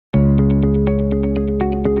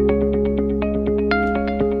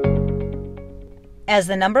As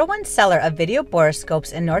the #1 seller of video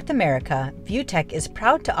borescopes in North America, ViewTech is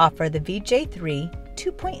proud to offer the VJ-3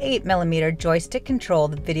 2.8mm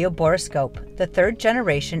joystick-controlled video borescope, the third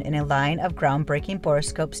generation in a line of groundbreaking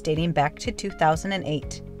borescopes dating back to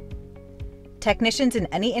 2008. Technicians in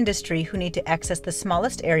any industry who need to access the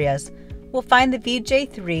smallest areas will find the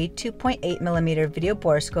VJ-3 2.8mm video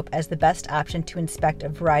borescope as the best option to inspect a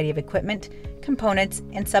variety of equipment, components,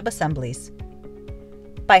 and subassemblies.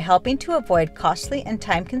 By helping to avoid costly and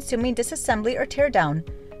time-consuming disassembly or teardown,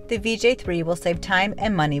 the VJ-3 will save time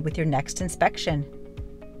and money with your next inspection.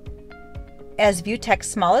 As ViewTech's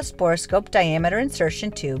smallest borescope diameter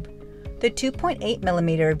insertion tube, the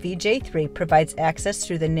 2.8mm VJ-3 provides access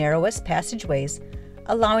through the narrowest passageways,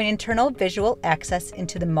 allowing internal visual access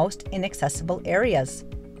into the most inaccessible areas.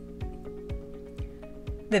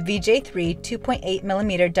 The VJ-3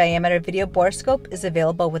 2.8mm diameter video borescope is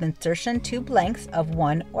available with insertion tube lengths of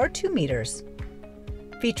 1 or 2 meters.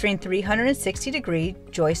 Featuring 360-degree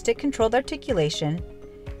joystick-controlled articulation,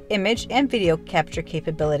 image and video capture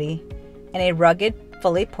capability, and a rugged,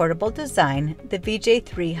 fully portable design, the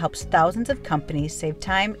VJ-3 helps thousands of companies save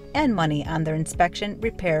time and money on their inspection,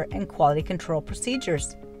 repair, and quality control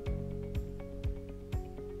procedures.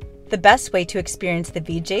 The best way to experience the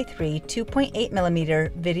VJ-3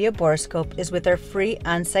 2.8mm video borescope is with our free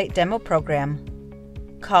on-site demo program.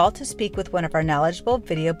 Call to speak with one of our knowledgeable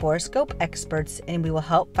video borescope experts and we will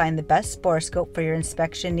help find the best borescope for your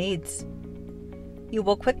inspection needs. You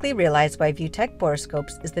will quickly realize why ViewTech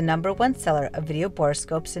Borescopes is the #1 seller of video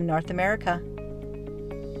borescopes in North America.